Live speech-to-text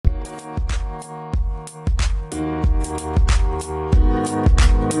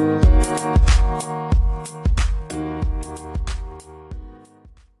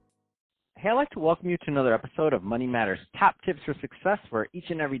to welcome you to another episode of Money Matters Top Tips for Success, where each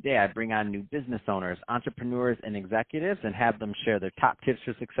and every day I bring on new business owners, entrepreneurs, and executives and have them share their top tips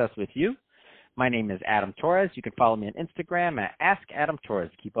for success with you. My name is Adam Torres. You can follow me on Instagram at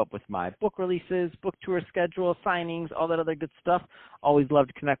AskAdamTorres. Keep up with my book releases, book tour schedule, signings, all that other good stuff. Always love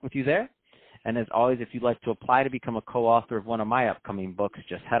to connect with you there. And as always, if you'd like to apply to become a co-author of one of my upcoming books,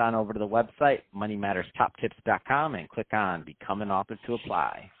 just head on over to the website, moneymatterstoptips.com, and click on Become an Author to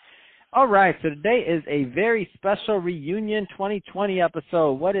apply. All right, so today is a very special reunion 2020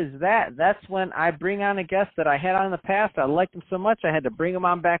 episode. What is that? That's when I bring on a guest that I had on in the past. I liked him so much, I had to bring him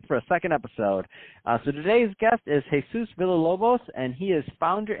on back for a second episode. So today's guest is Jesus Villalobos, and he is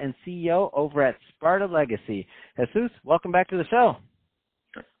founder and CEO over at Sparta Legacy. Jesus, welcome back to the show.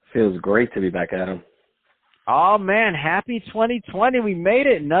 Feels great to be back, Adam. Oh, man, happy 2020. We made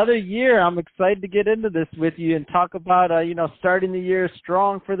it another year. I'm excited to get into this with you and talk about, starting the year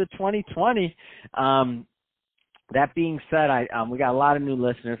strong for the 2020. That being said, we got a lot of new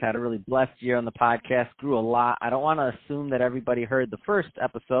listeners, had a really blessed year on the podcast, grew a lot. I don't want to assume that everybody heard the first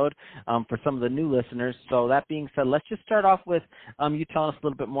episode for some of the new listeners. So that being said, let's just start off with you telling us a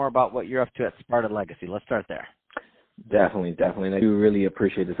little bit more about what you're up to at Sparta Legacy. Let's start there. Definitely. And I do really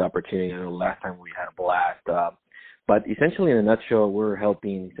appreciate this opportunity. I know last time we had a blast. But essentially, in a nutshell, we're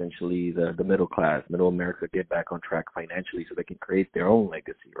helping essentially the middle class, middle America, get back on track financially so they can create their own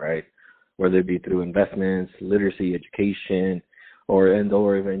legacy, right? Whether it be through investments, literacy, education, or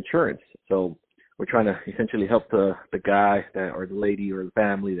even insurance. So we're trying to essentially help the guy or the lady or the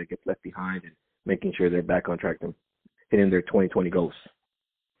family that gets left behind and making sure they're back on track and hitting their 2020 goals.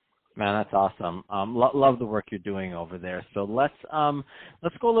 Man, that's awesome. Love the work you're doing over there. So let's go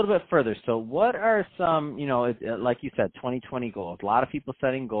a little bit further. So what are some, like you said, 2020 goals? A lot of people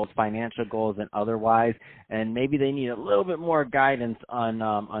setting goals, financial goals and otherwise, and maybe they need a little bit more guidance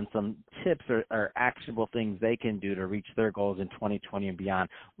on some tips or actionable things they can do to reach their goals in 2020 and beyond.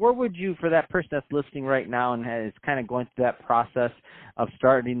 Where would you, for that person that's listening right now and is kind of going through that process of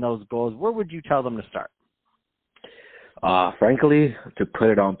starting those goals, where would you tell them to start? Frankly, to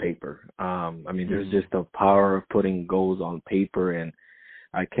put it on paper. There's just the power of putting goals on paper, and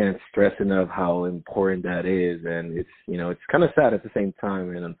I can't stress enough how important that is. And it's kind of sad at the same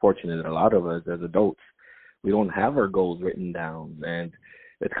time and unfortunate that a lot of us as adults, we don't have our goals written down. And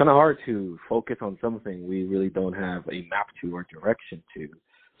it's kind of hard to focus on something we really don't have a map to or direction to.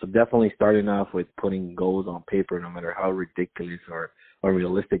 So definitely starting off with putting goals on paper, no matter how ridiculous or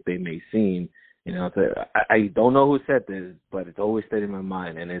unrealistic they may seem. I don't know who said this, but it's always stayed in my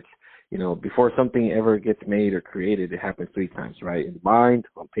mind. And it's, before something ever gets made or created, it happens 3 times, right? In the mind,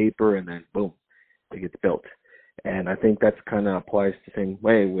 on paper, and then boom, it gets built. And I think that's kind of applies the same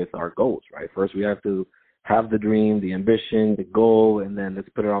way with our goals, right? First, we have to have the dream, the ambition, the goal, and then let's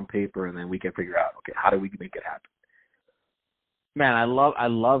put it on paper, and then we can figure out, okay, how do we make it happen? Man, I love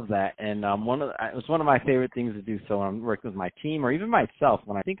that, and it was one of my favorite things to do. So when I'm working with my team or even myself,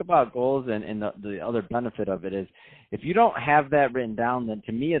 when I think about goals and the other benefit of it is, if you don't have that written down, then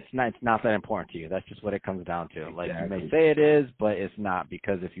to me it's not that important to you. That's just what it comes down to. Exactly. Like, you may say it is, but it's not,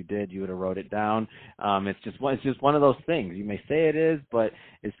 because if you did, you would have wrote it down. It's just one of those things. You may say it is, but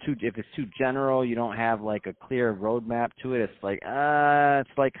if it's too general, you don't have like a clear roadmap to it. It's like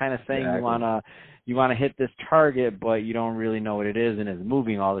kind of saying you want to hit this target, but you don't really know what it is, and it's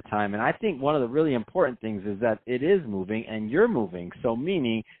moving all the time. And I think one of the really important things is that it is moving and you're moving. So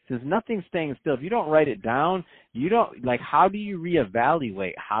meaning, since nothing's staying still, if you don't write it down, how do you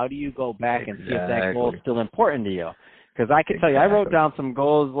reevaluate? How do you go back and see if that goal is still important to you? Because I can tell you, I wrote down some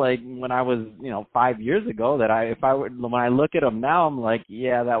goals like when I was, 5 years ago that when I look at them now, I'm like,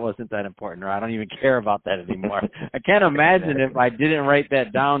 yeah, that wasn't that important, or I don't even care about that anymore. I can't imagine if I didn't write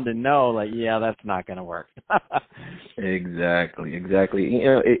that down to know, like, yeah, that's not going to work. Exactly.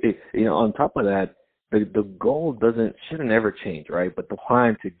 On top of that, the goal shouldn't ever change, right? But the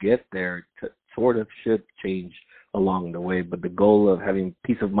plan to get there sort of should change along the way. But the goal of having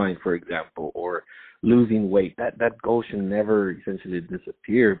peace of mind, for example, or losing weight, that goal should never essentially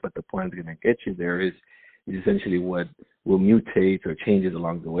disappear, but the point that's going to get you there is essentially what will mutate or changes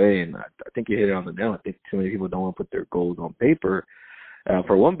along the way. And I think you hit it on the nail. I think too many people don't want to put their goals on paper.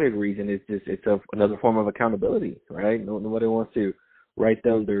 For one big reason, it's another form of accountability, right? Nobody wants to write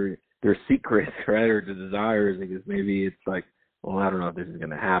down their secrets, right, or the desires, because maybe it's like, well, I don't know if this is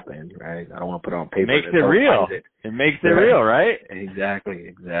going to happen, right? I don't want to put it on paper. Makes it real. It makes it real, right?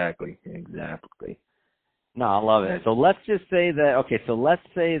 Exactly. No, I love it. So let's just say that. Okay, so let's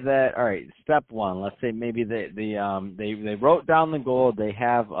say that. All right, step one. Let's say maybe they wrote down the goal. They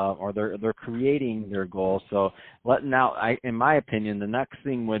have or they're creating their goal. So in my opinion, the next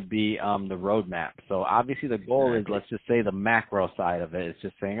thing would be the roadmap. So obviously the goal is, let's just say, the macro side of it. It's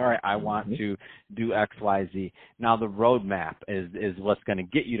just saying, all right, I want to do X, Y, Z. Now the roadmap is what's going to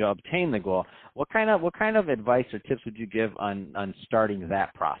get you to obtain the goal. What kind of advice or tips would you give on starting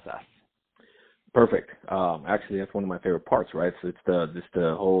that process? Perfect. Actually, that's one of my favorite parts, right? So it's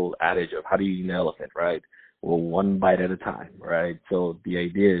the whole adage of how do you eat an elephant, right? Well, one bite at a time, right? So the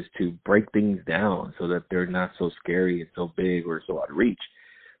idea is to break things down so that they're not so scary and so big or so out of reach.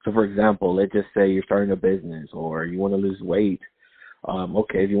 So, for example, let's just say you're starting a business or you want to lose weight.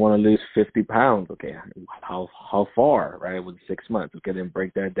 Okay, if you want to lose 50 pounds, okay, how far, right? With 6 months. Okay, then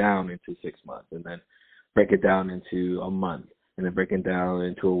break that down into 6 months, and then break it down into a month, and then break it down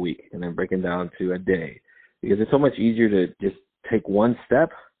into a week, and then break it down to a day. Because it's so much easier to just take one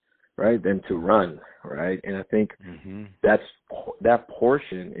step, right, than to run, right? And I think that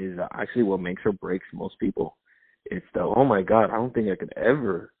portion is actually what makes or breaks most people. It's oh my God, I don't think I could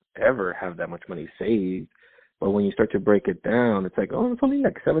ever have that much money saved. But when you start to break it down, it's like, oh, it's only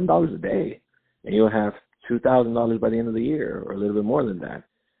like $7 a day, and you'll have $2,000 by the end of the year, or a little bit more than that.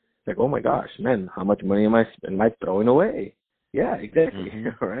 It's like, oh my gosh, man, how much money am I throwing away? Yeah, exactly.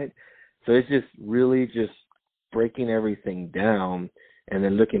 Right. So it's just really just breaking everything down, and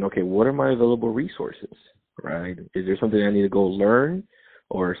then looking, okay, what are my available resources? Right? Is there something I need to go learn,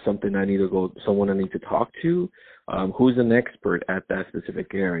 or someone I need to talk to? Who's an expert at that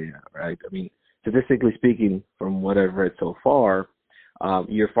specific area? Right? I mean, statistically speaking, from what I've read so far,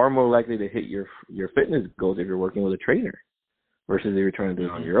 you're far more likely to hit your fitness goals if you're working with a trainer versus if you're trying to do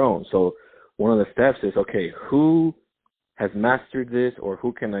it on your own. So one of the steps is, okay, who has mastered this, or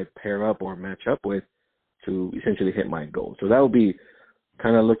who can I pair up or match up with to essentially hit my goal? So that would be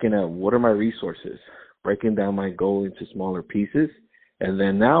kind of looking at what are my resources, breaking down my goal into smaller pieces. And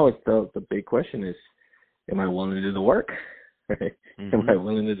then now it's the big question is, am I willing to do the work? Am I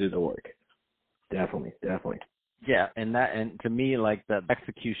willing to do the work? Definitely. Yeah, and to me, like, the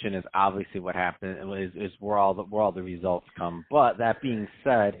execution is obviously what happens, is where all the results come. But that being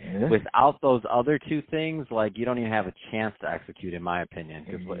said, without those other two things, like, you don't even have a chance to execute, in my opinion,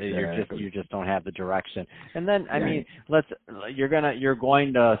 because you just don't have the direction. And then I mean, you're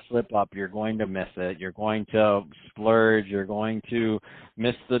going to slip up, you're going to miss it, you're going to splurge, you're going to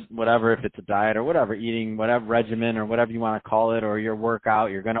miss the whatever, if it's a diet or whatever, eating whatever regimen or whatever you want to call it, or your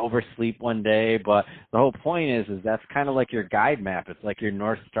workout, you're going to oversleep one day. But the whole point is that's kind of like your guide map. It's like your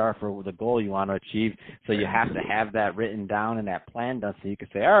North Star for the goal you want to achieve. So you have to have that written down and that plan done so you can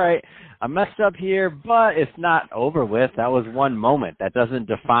say, all right, I messed up here, but it's not over with. That was one moment. That doesn't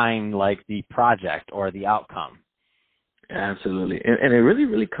define like the project or the outcome. Absolutely. And it really,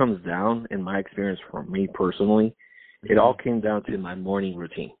 really comes down, in my experience, for me personally, it all came down to my morning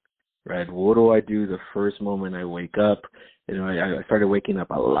routine, right? What do I do the first moment I wake up? You know, I started waking up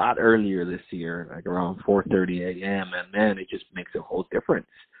a lot earlier this year, like around 4:30 a.m., and man, it just makes a whole difference.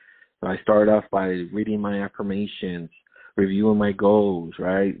 So I start off by reading my affirmations, reviewing my goals,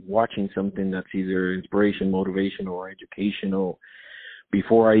 right? Watching something that's either inspiration, motivational, or educational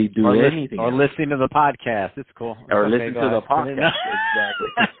before I do anything. Or listening to the podcast. It's cool. Or listen to the podcast.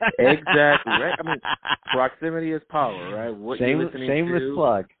 Exactly, right? I mean, proximity is power, right? What shameless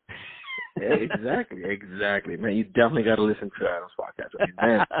plug. Exactly. Man, you definitely got to listen to Adam's podcast. I mean,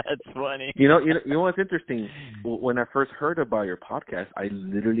 man, that's funny. You know what's interesting? When I first heard about your podcast, I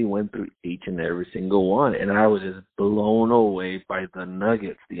literally went through each and every single one, and I was just blown away by the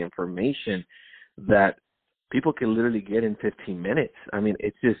nuggets, the information that people can literally get in 15 minutes. I mean,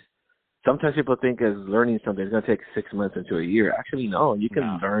 it's just, sometimes people think as learning something is going to take 6 months into a year. Actually, no, you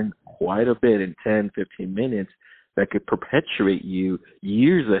can learn quite a bit in 10, 15 minutes that could perpetuate you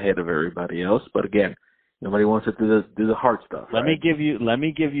years ahead of everybody else. But again, nobody wants to do the hard stuff. Let me give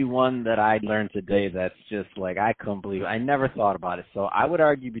you one that I learned today that's just like, I couldn't believe it. I never thought about it. So I would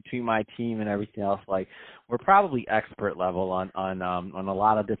argue between my team and everything else, like, we're probably expert level on a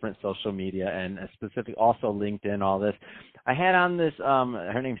lot of different social media, and specifically also LinkedIn, all this. I had on this,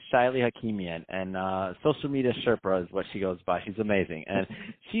 her name's Shiley Hakimian, and social media Sherpa is what she goes by. She's amazing. And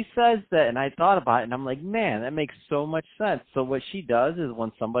she says that, and I thought about it, and I'm like, man, that makes so much sense. So what she does is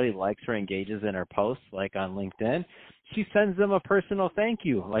when somebody likes or engages in her posts, like on LinkedIn, she sends them a personal thank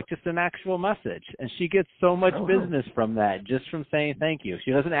you, like just an actual message. And she gets so much business from that, just from saying thank you.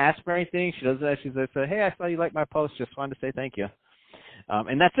 She doesn't ask for anything. She doesn't. She says, hey, I saw you like my post. Just wanted to say thank you.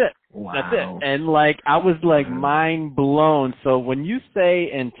 And that's it. Wow. That's it. And like, I was like mind blown. So when you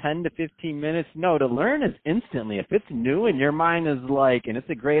say in 10 to 15 minutes, no, to learn is instantly. If it's new and your mind is like, and it's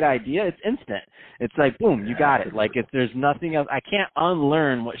a great idea, it's instant. It's like, boom, you got it. Like, if there's nothing else, I can't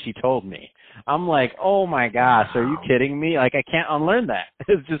unlearn what she told me. I'm like, oh my gosh, are you kidding me? Like, I can't unlearn that.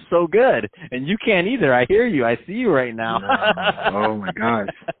 It's just so good. And you can't either. I hear you. I see you right now. Oh my gosh.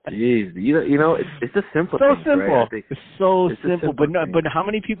 Jeez. You know, it's a simple so thing, simple. right? It's so it's simple. But how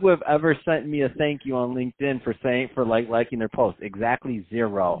many people have ever sent me a thank you on LinkedIn for liking their post? Exactly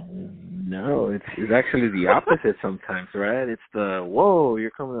 0. No, it's actually the opposite sometimes, right? It's the, whoa,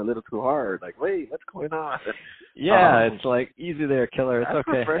 you're coming a little too hard. Like, wait, what's going on? Yeah, it's like, easy there, killer. It's that's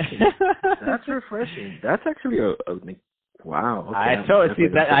okay. Refreshing. That's refreshing. That's actually a wow. Okay,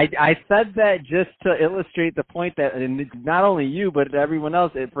 I said that just to illustrate the point that, and not only you, but everyone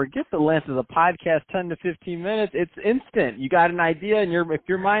else, forget the length of the podcast, 10 to 15 minutes. It's instant. You got an idea, and if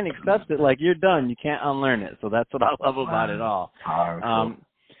your mind accepts it, like, you're done. You can't unlearn it. So that's what I love about it all. Powerful.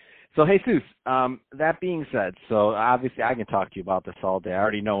 So, Jesus, that being said, so obviously I can talk to you about this all day. I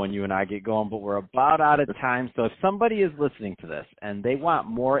already know when you and I get going, but we're about out of time. So if somebody is listening to this and they want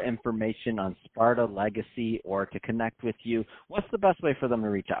more information on Sparta Legacy or to connect with you, what's the best way for them to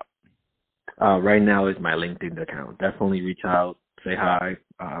reach out? Right now is my LinkedIn account. Definitely reach out, say hi.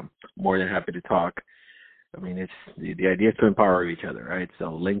 More than happy to talk. I mean, it's the idea is to empower each other, right? So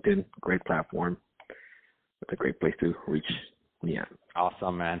LinkedIn, great platform. It's a great place to reach me at.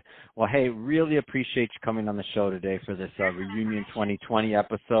 Awesome, man. Well, hey, really appreciate you coming on the show today for this Reunion 2020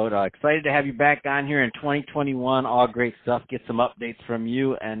 episode. Excited to have you back on here in 2021. All great stuff. Get some updates from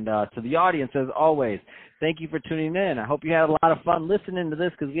you. And to the audience, as always, thank you for tuning in. I hope you had a lot of fun listening to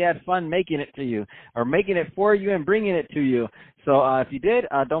this because we had fun making it to you or making it for you and bringing it to you. So if you did,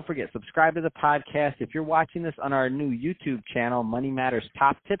 don't forget, subscribe to the podcast. If you're watching this on our new YouTube channel, Money Matters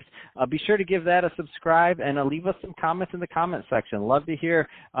Top Tips, be sure to give that a subscribe and leave us some comments in the comment section. Love to hear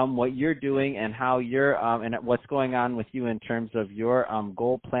what you're doing and how you're and what's going on with you in terms of your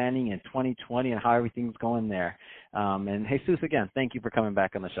goal planning in 2020 and how everything's going there. And Jesus, again, thank you for coming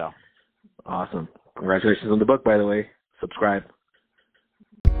back on the show. Awesome. Congratulations on the book, by the way. Subscribe.